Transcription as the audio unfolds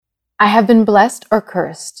I have been blessed or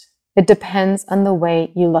cursed. It depends on the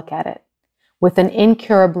way you look at it. With an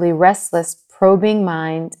incurably restless, probing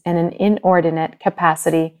mind and an inordinate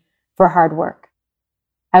capacity for hard work.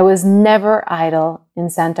 I was never idle in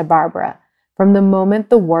Santa Barbara. From the moment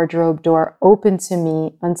the wardrobe door opened to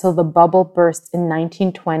me until the bubble burst in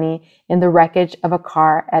 1920 in the wreckage of a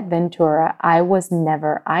car at Ventura, I was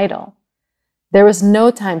never idle. There was no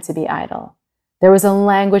time to be idle. There was a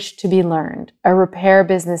language to be learned, a repair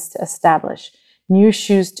business to establish, new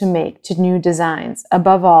shoes to make, to new designs.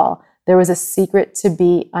 Above all, there was a secret to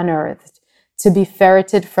be unearthed, to be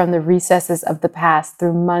ferreted from the recesses of the past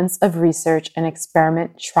through months of research and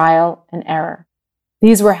experiment, trial and error.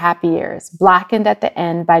 These were happy years, blackened at the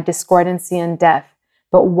end by discordancy and death,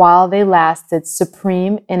 but while they lasted,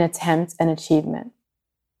 supreme in attempt and achievement.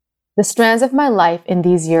 The strands of my life in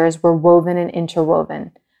these years were woven and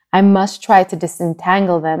interwoven. I must try to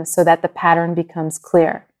disentangle them so that the pattern becomes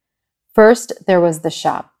clear. First, there was the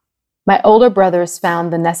shop. My older brothers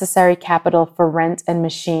found the necessary capital for rent and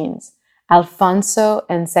machines. Alfonso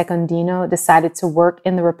and Secundino decided to work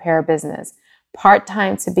in the repair business,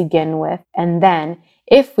 part-time to begin with, and then,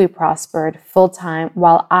 if we prospered, full-time,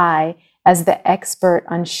 while I, as the expert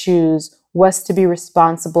on shoes, was to be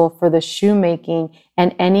responsible for the shoemaking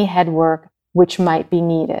and any headwork which might be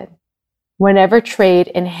needed. Whenever trade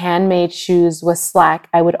in handmade shoes was slack,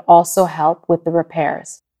 I would also help with the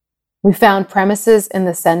repairs. We found premises in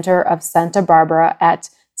the center of Santa Barbara at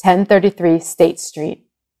 1033 State Street.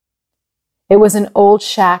 It was an old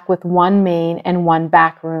shack with one main and one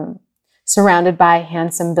back room, surrounded by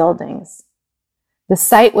handsome buildings. The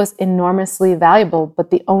site was enormously valuable, but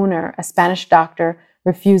the owner, a Spanish doctor,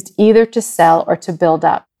 refused either to sell or to build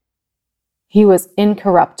up. He was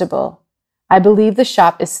incorruptible. I believe the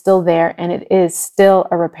shop is still there, and it is still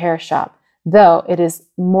a repair shop, though it is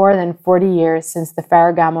more than 40 years since the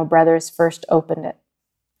Ferragamo brothers first opened it.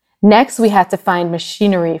 Next, we had to find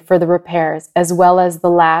machinery for the repairs, as well as the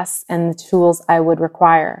lasts and the tools I would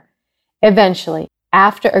require. Eventually,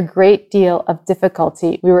 after a great deal of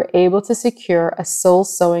difficulty, we were able to secure a sole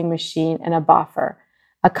sewing machine and a boffer,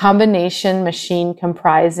 a combination machine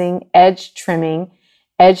comprising edge trimming,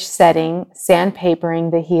 edge setting,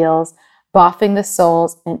 sandpapering the heels, boffing the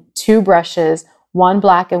soles, and 2 brushes, one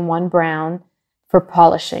black and one brown, for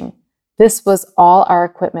polishing. This was all our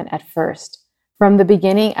equipment at first. From the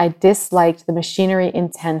beginning, I disliked the machinery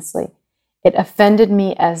intensely. It offended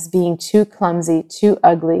me as being too clumsy, too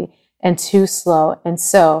ugly, and too slow, and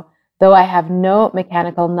so, though I have no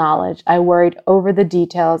mechanical knowledge, I worried over the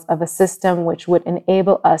details of a system which would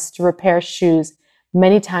enable us to repair shoes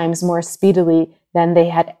many times more speedily than they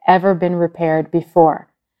had ever been repaired before.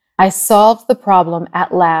 I solved the problem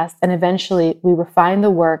at last, and eventually we refined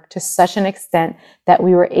the work to such an extent that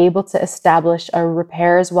we were able to establish a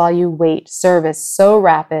repairs while you wait service so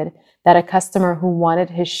rapid that a customer who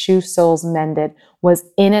wanted his shoe soles mended was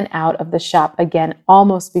in and out of the shop again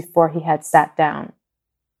almost before he had sat down.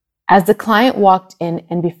 As the client walked in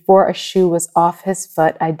and before a shoe was off his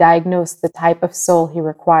foot, I diagnosed the type of sole he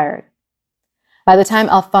required. By the time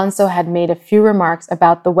Alfonso had made a few remarks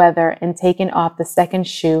about the weather and taken off the second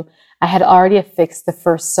shoe, I had already affixed the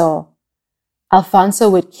first sole. Alfonso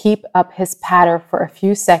would keep up his patter for a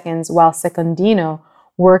few seconds while Secundino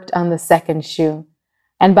worked on the second shoe.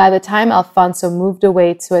 And by the time Alfonso moved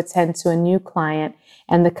away to attend to a new client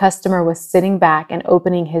and the customer was sitting back and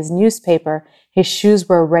opening his newspaper, his shoes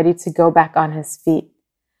were ready to go back on his feet.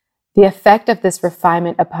 The effect of this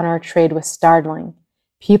refinement upon our trade was startling.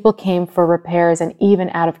 People came for repairs and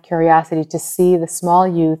even out of curiosity to see the small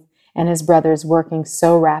youth and his brothers working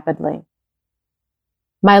so rapidly.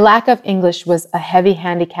 My lack of English was a heavy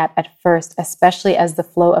handicap at first, especially as the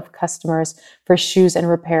flow of customers for shoes and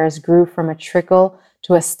repairs grew from a trickle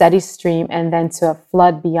to a steady stream and then to a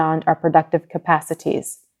flood beyond our productive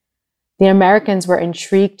capacities. The Americans were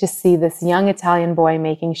intrigued to see this young Italian boy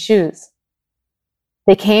making shoes.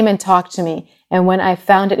 They came and talked to me, and when I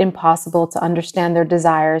found it impossible to understand their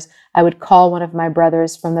desires, I would call one of my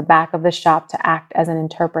brothers from the back of the shop to act as an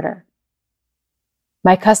interpreter.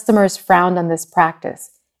 My customers frowned on this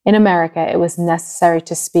practice. In America, it was necessary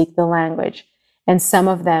to speak the language, and some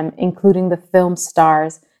of them, including the film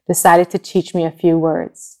stars, decided to teach me a few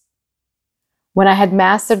words. When I had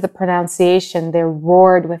mastered the pronunciation, they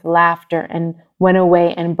roared with laughter and went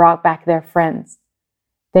away and brought back their friends.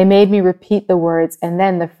 They made me repeat the words, and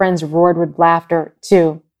then the friends roared with laughter,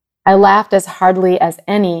 too. I laughed as heartily as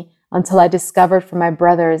any until I discovered from my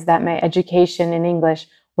brothers that my education in English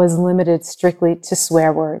was limited strictly to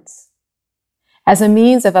swear words. As a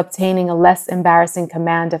means of obtaining a less embarrassing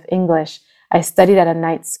command of English, I studied at a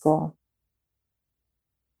night school.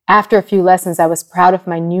 After a few lessons, I was proud of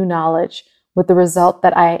my new knowledge, with the result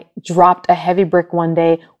that I dropped a heavy brick one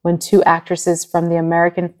day when two actresses from the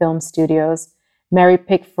American film studios, Mary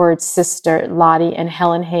Pickford's sister Lottie and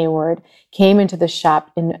Helen Hayward, came into the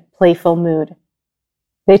shop in playful mood.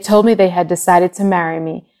 They told me they had decided to marry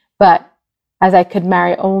me, but as I could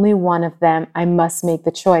marry only one of them, I must make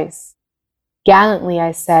the choice. Gallantly,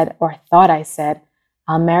 I said, or thought I said,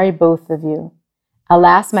 I'll marry both of you.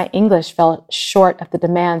 Alas, my English fell short of the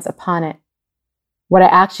demands upon it. What I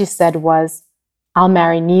actually said was, I'll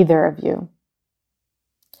marry neither of you.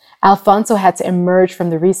 Alfonso had to emerge from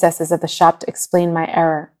the recesses of the shop to explain my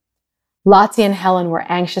error. Lottie and Helen were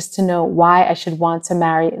anxious to know why I should want to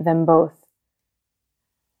marry them both.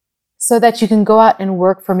 So that you can go out and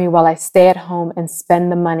work for me while I stay at home and spend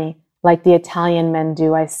the money, like the Italian men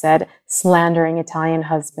do, I said, slandering Italian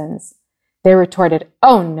husbands. They retorted,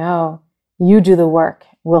 oh no, you do the work,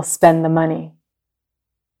 we'll spend the money.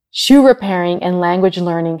 Shoe repairing and language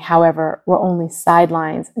learning, however, were only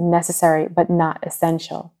sidelines, necessary but not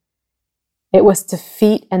essential. It was to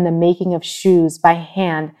feet and the making of shoes by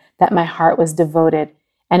hand that my heart was devoted,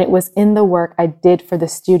 and it was in the work I did for the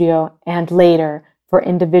studio and later for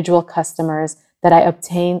individual customers that I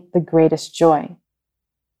obtained the greatest joy.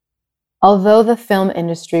 Although the film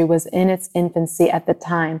industry was in its infancy at the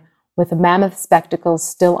time, with mammoth spectacles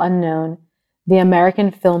still unknown, the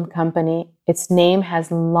American Film Company, its name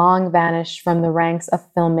has long vanished from the ranks of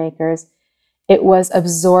filmmakers. It was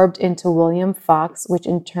absorbed into William Fox, which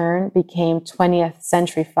in turn became 20th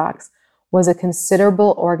Century Fox, was a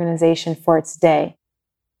considerable organization for its day.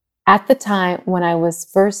 At the time when I was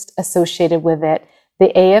first associated with it,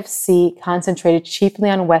 the AFC concentrated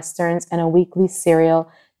chiefly on westerns and a weekly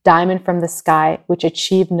serial, Diamond from the Sky, which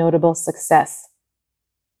achieved notable success.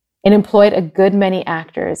 It employed a good many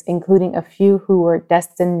actors, including a few who were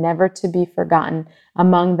destined never to be forgotten,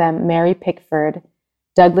 among them Mary Pickford,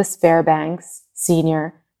 Douglas Fairbanks,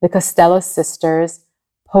 Sr., the Costello sisters,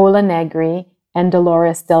 Pola Negri, and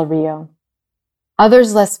Dolores Del Rio.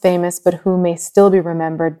 Others less famous, but who may still be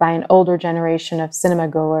remembered by an older generation of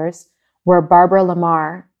cinema-goers, were Barbara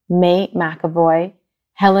Lamar, May McAvoy,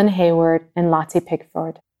 Helen Hayward, and Lottie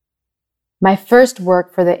Pickford. My first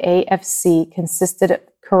work for the AFC consisted of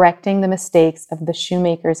correcting the mistakes of the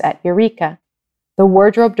shoemakers at Eureka. The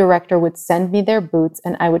wardrobe director would send me their boots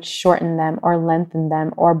and I would shorten them or lengthen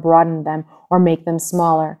them or broaden them or make them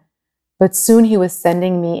smaller. But soon he was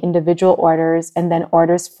sending me individual orders and then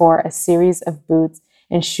orders for a series of boots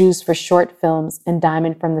and shoes for short films and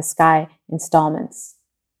Diamond from the Sky installments.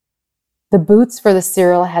 The boots for the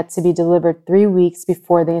serial had to be delivered 3 weeks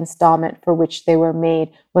before the installment for which they were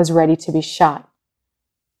made was ready to be shot.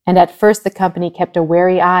 And at first the company kept a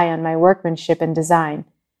wary eye on my workmanship and design.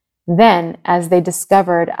 Then, as they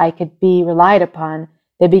discovered I could be relied upon,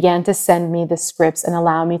 they began to send me the scripts and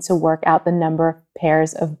allow me to work out the number of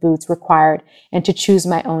pairs of boots required and to choose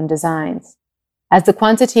my own designs. As the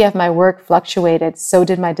quantity of my work fluctuated, so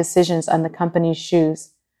did my decisions on the company's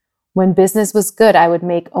shoes. When business was good, I would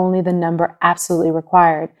make only the number absolutely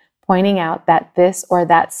required, pointing out that this or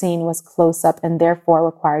that scene was close up and therefore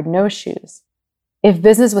required no shoes. If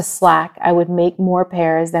business was slack, I would make more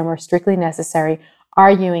pairs than were strictly necessary,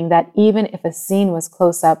 arguing that even if a scene was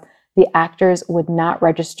close up, the actors would not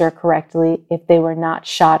register correctly if they were not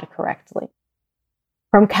shot correctly.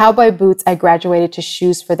 From cowboy boots, I graduated to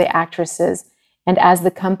shoes for the actresses, and as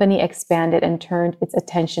the company expanded and turned its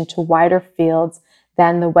attention to wider fields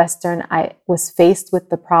than the Western, I was faced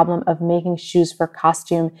with the problem of making shoes for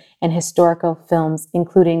costume and historical films,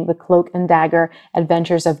 including the Cloak and Dagger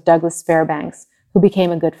Adventures of Douglas Fairbanks, who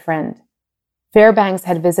became a good friend. Fairbanks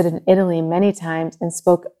had visited Italy many times and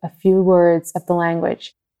spoke a few words of the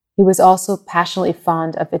language. He was also passionately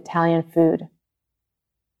fond of Italian food.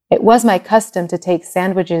 It was my custom to take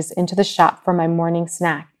sandwiches into the shop for my morning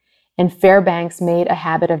snack, and Fairbanks made a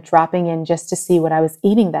habit of dropping in just to see what I was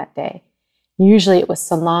eating that day. Usually it was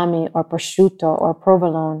salami or prosciutto or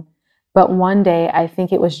provolone, but one day, I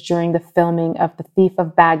think it was during the filming of The Thief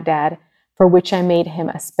of Baghdad, for which I made him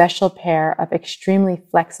a special pair of extremely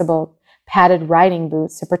flexible padded riding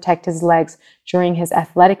boots to protect his legs during his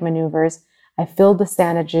athletic maneuvers, I filled the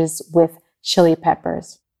sandwiches with chili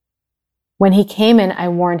peppers. When he came in, I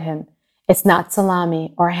warned him, "It's not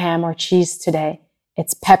salami or ham or cheese today.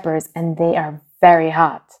 It's peppers, and they are very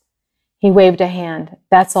hot." He waved a hand.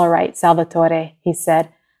 "That's all right, Salvatore," he said.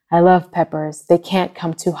 "I love peppers. They can't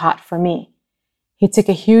come too hot for me." He took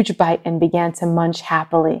a huge bite and began to munch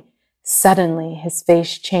happily. Suddenly, his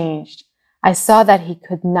face changed. I saw that he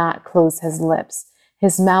could not close his lips.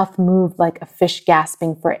 His mouth moved like a fish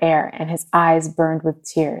gasping for air, and his eyes burned with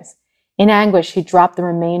tears. In anguish, he dropped the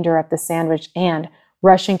remainder of the sandwich and,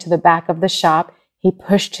 rushing to the back of the shop, he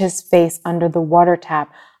pushed his face under the water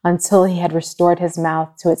tap until he had restored his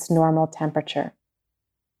mouth to its normal temperature.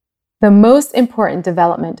 The most important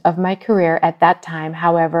development of my career at that time,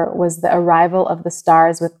 however, was the arrival of the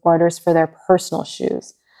stars with orders for their personal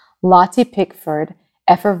shoes. Lottie Pickford,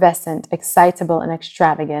 effervescent, excitable, and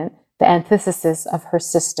extravagant, the antithesis of her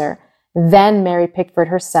sister, then Mary Pickford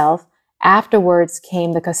herself. Afterwards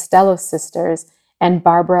came the Costello sisters and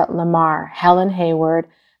Barbara Lamar, Helen Hayward,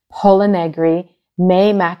 Paula Negri,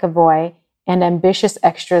 May McAvoy, and ambitious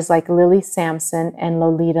extras like Lily Sampson and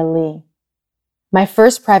Lolita Lee. My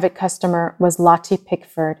first private customer was Lottie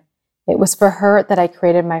Pickford. It was for her that I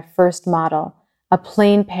created my first model, a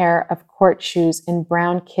plain pair of court shoes in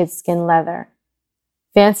brown kidskin leather.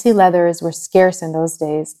 Fancy leathers were scarce in those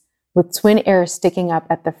days, with twin ears sticking up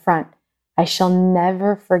at the front. I shall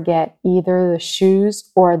never forget either the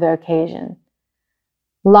shoes or the occasion.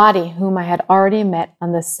 Lottie, whom I had already met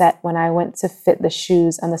on the set when I went to fit the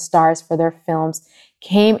shoes on the stars for their films,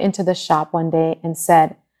 came into the shop one day and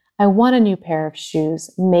said, "I want a new pair of shoes.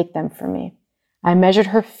 Make them for me." I measured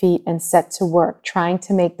her feet and set to work, trying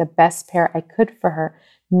to make the best pair I could for her,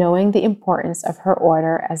 knowing the importance of her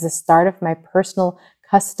order as the start of my personal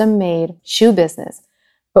custom-made shoe business.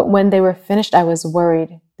 But when they were finished, I was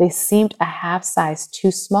worried. They seemed a half size too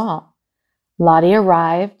small. Lottie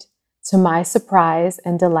arrived. To my surprise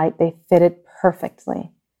and delight, they fitted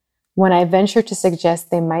perfectly. When I ventured to suggest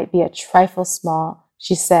they might be a trifle small,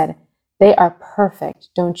 she said, "They are perfect.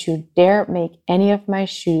 Don't you dare make any of my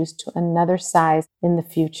shoes to another size in the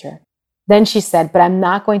future." Then she said, "But I'm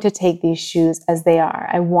not going to take these shoes as they are.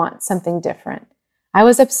 I want something different." I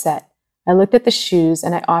was upset. I looked at the shoes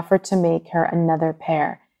and I offered to make her another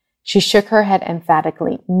pair. She shook her head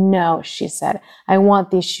emphatically. "No," she said, "I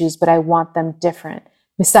want these shoes, but I want them different.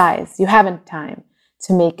 Besides, you haven't time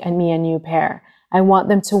to make me a new pair. I want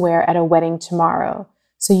them to wear at a wedding tomorrow.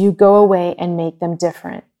 So you go away and make them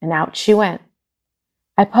different." And out she went.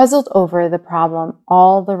 I puzzled over the problem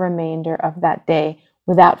all the remainder of that day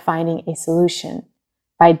without finding a solution.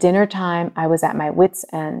 By dinner time, I was at my wit's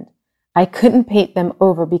end. I couldn't paint them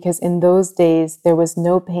over because in those days there was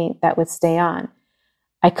no paint that would stay on.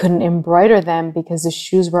 I couldn't embroider them because the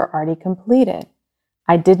shoes were already completed.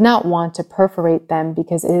 I did not want to perforate them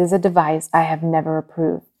because it is a device I have never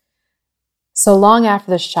approved. So long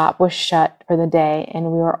after the shop was shut for the day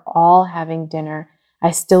and we were all having dinner,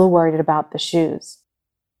 I still worried about the shoes.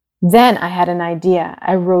 Then I had an idea.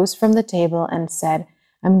 I rose from the table and said,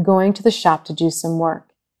 "I'm going to the shop to do some work."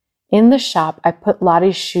 In the shop, I put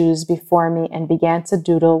Lottie's shoes before me and began to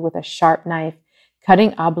doodle with a sharp knife,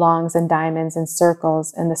 cutting oblongs and diamonds and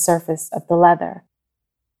circles in the surface of the leather.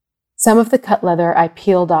 Some of the cut leather I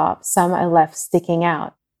peeled off, some I left sticking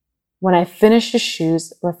out. When I finished the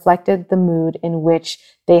shoes, reflected the mood in which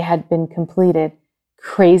they had been completed,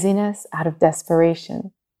 craziness out of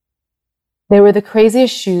desperation. They were the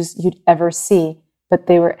craziest shoes you'd ever see, but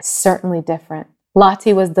they were certainly different.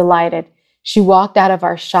 Lottie was delighted. She walked out of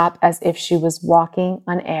our shop as if she was walking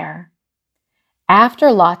on air.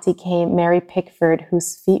 After Lottie came Mary Pickford,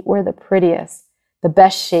 whose feet were the prettiest, the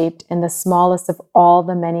best shaped, and the smallest of all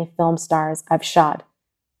the many film stars I've shot.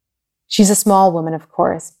 She's a small woman, of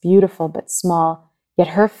course, beautiful but small, yet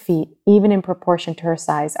her feet, even in proportion to her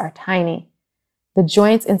size, are tiny. The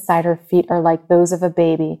joints inside her feet are like those of a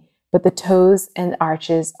baby, but the toes and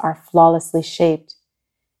arches are flawlessly shaped.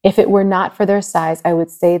 If it were not for their size, I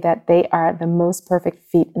would say that they are the most perfect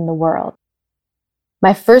feet in the world.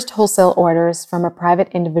 My first wholesale orders from a private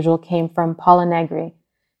individual came from Paula Negri.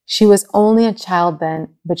 She was only a child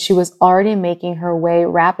then, but she was already making her way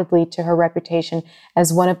rapidly to her reputation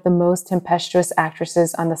as one of the most tempestuous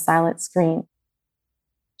actresses on the silent screen.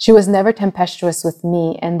 She was never tempestuous with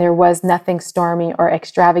me, and there was nothing stormy or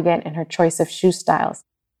extravagant in her choice of shoe styles.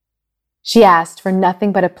 She asked for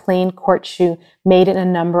nothing but a plain court shoe made in a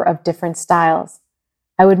number of different styles.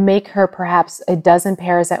 I would make her perhaps a dozen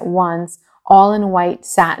pairs at once, all in white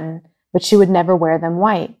satin, but she would never wear them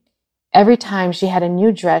white. Every time she had a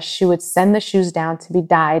new dress, she would send the shoes down to be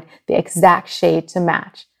dyed the exact shade to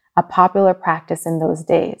match, a popular practice in those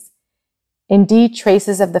days. Indeed,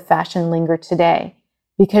 traces of the fashion linger today,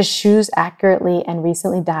 because shoes accurately and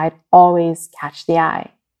recently dyed always catch the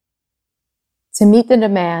eye. To meet the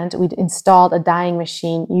demand, we installed a dyeing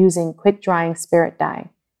machine using quick-drying spirit dye.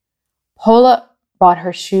 Paula bought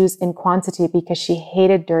her shoes in quantity because she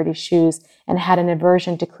hated dirty shoes and had an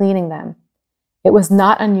aversion to cleaning them. It was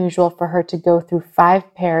not unusual for her to go through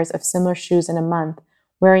 5 pairs of similar shoes in a month,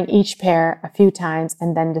 wearing each pair a few times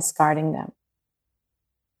and then discarding them.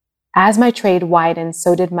 As my trade widened,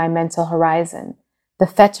 so did my mental horizon. The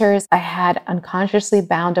fetters I had unconsciously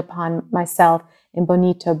bound upon myself in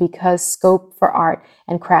Bonito because scope for art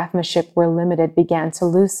and craftsmanship were limited began to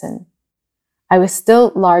loosen. I was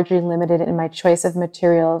still largely limited in my choice of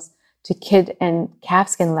materials to kid and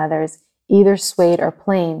calfskin leathers, either suede or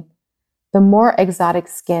plain. The more exotic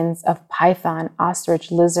skins of python, ostrich,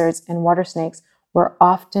 lizards, and water snakes were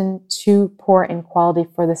often too poor in quality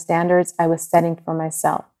for the standards I was setting for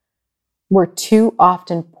myself.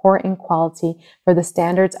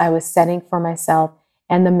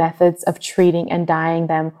 And the methods of treating and dyeing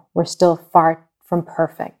them were still far from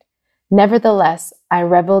perfect. Nevertheless, I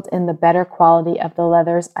reveled in the better quality of the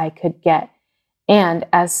leathers I could get, and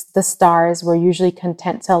as the stars were usually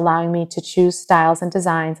content to allowing me to choose styles and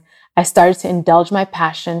designs, I started to indulge my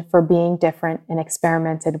passion for being different and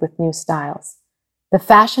experimented with new styles. The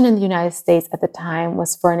fashion in the United States at the time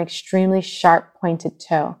was for an extremely sharp, pointed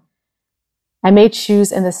toe. I made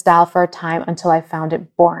shoes in the style for a time until I found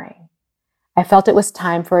it boring. I felt it was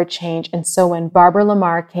time for a change, and so when Barbara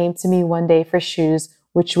Lamar came to me one day for shoes,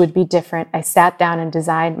 which would be different, I sat down and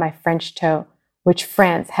designed my French toe, which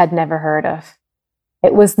France had never heard of.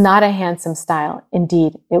 It was not a handsome style.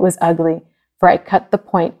 Indeed, it was ugly, for I cut the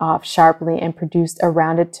point off sharply and produced a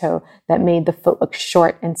rounded toe that made the foot look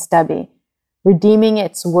short and stubby, redeeming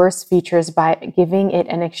its worst features by giving it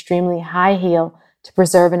an extremely high heel to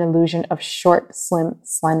preserve an illusion of short, slim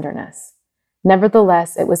slenderness.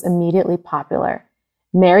 Nevertheless, it was immediately popular.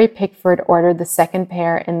 Mary Pickford ordered the second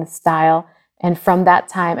pair in the style, and from that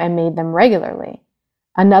time I made them regularly.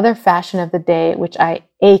 Another fashion of the day which I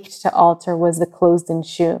ached to alter was the closed-in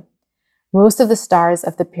shoe. Most of the stars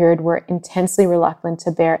of the period were intensely reluctant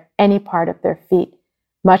to bare any part of their feet,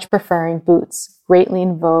 much preferring boots, greatly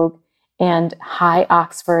in vogue, and high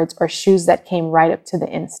Oxfords or shoes that came right up to the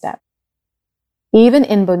instep. Even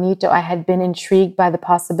in Bonito, I had been intrigued by the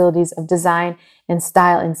possibilities of design and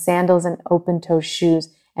style in sandals and open-toe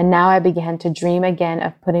shoes, and now I began to dream again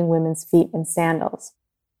of putting women's feet in sandals.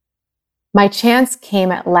 My chance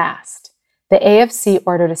came at last. The AFC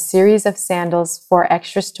ordered a series of sandals for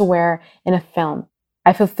extras to wear in a film.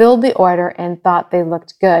 I fulfilled the order and thought they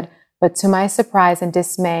looked good, but to my surprise and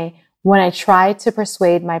dismay, when I tried to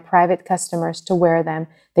persuade my private customers to wear them,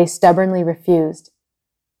 they stubbornly refused.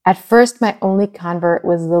 At first, my only convert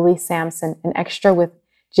was Lily Sampson, an extra with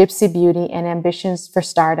gypsy beauty and ambitions for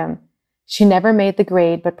stardom. She never made the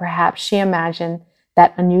grade, but perhaps she imagined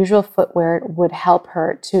that unusual footwear would help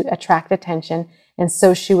her to attract attention, and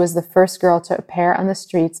so she was the first girl to appear on the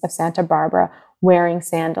streets of Santa Barbara wearing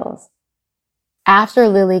sandals. After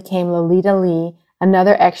Lily came Lolita Lee,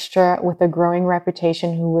 another extra with a growing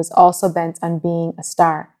reputation who was also bent on being a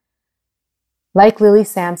star. Like Lily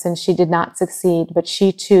Sampson, she did not succeed, but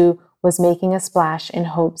she too was making a splash in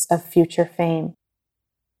hopes of future fame.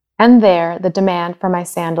 And there, the demand for my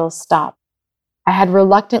sandals stopped. I had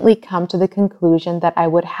reluctantly come to the conclusion that I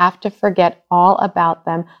would have to forget all about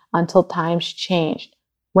them until times changed,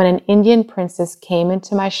 when an Indian princess came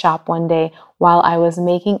into my shop one day while I was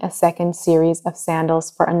making a second series of sandals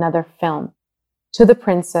for another film. To the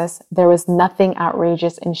princess, there was nothing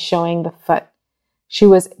outrageous in showing the foot. She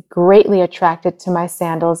was greatly attracted to my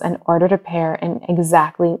sandals and ordered a pair in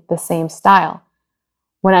exactly the same style.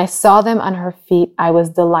 When I saw them on her feet, I was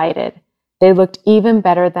delighted. They looked even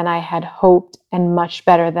better than I had hoped and much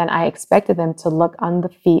better than I expected them to look on the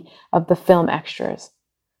feet of the film extras.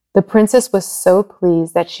 The princess was so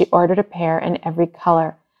pleased that she ordered a pair in every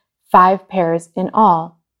color, 5 pairs in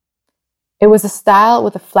all. It was a style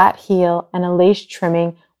with a flat heel and a lace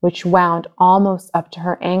trimming which wound almost up to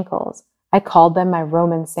her ankles. I called them my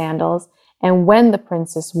Roman sandals, and when the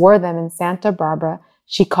princess wore them in Santa Barbara,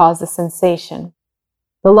 she caused a sensation.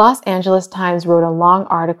 The Los Angeles Times wrote a long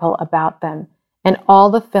article about them, and all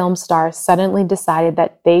the film stars suddenly decided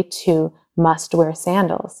that they too must wear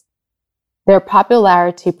sandals. Their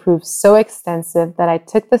popularity proved so extensive that I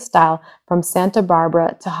took the style from Santa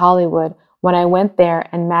Barbara to Hollywood when I went there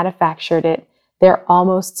and manufactured it there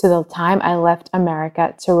almost to the time I left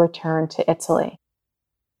America to return to Italy.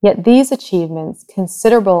 Yet these achievements,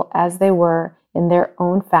 considerable as they were in their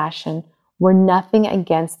own fashion, were nothing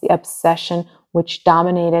against the obsession which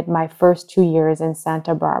dominated my first 2 years in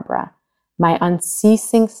Santa Barbara, my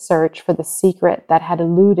unceasing search for the secret that had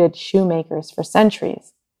eluded shoemakers for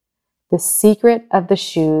centuries, the secret of the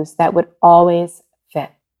shoes that would always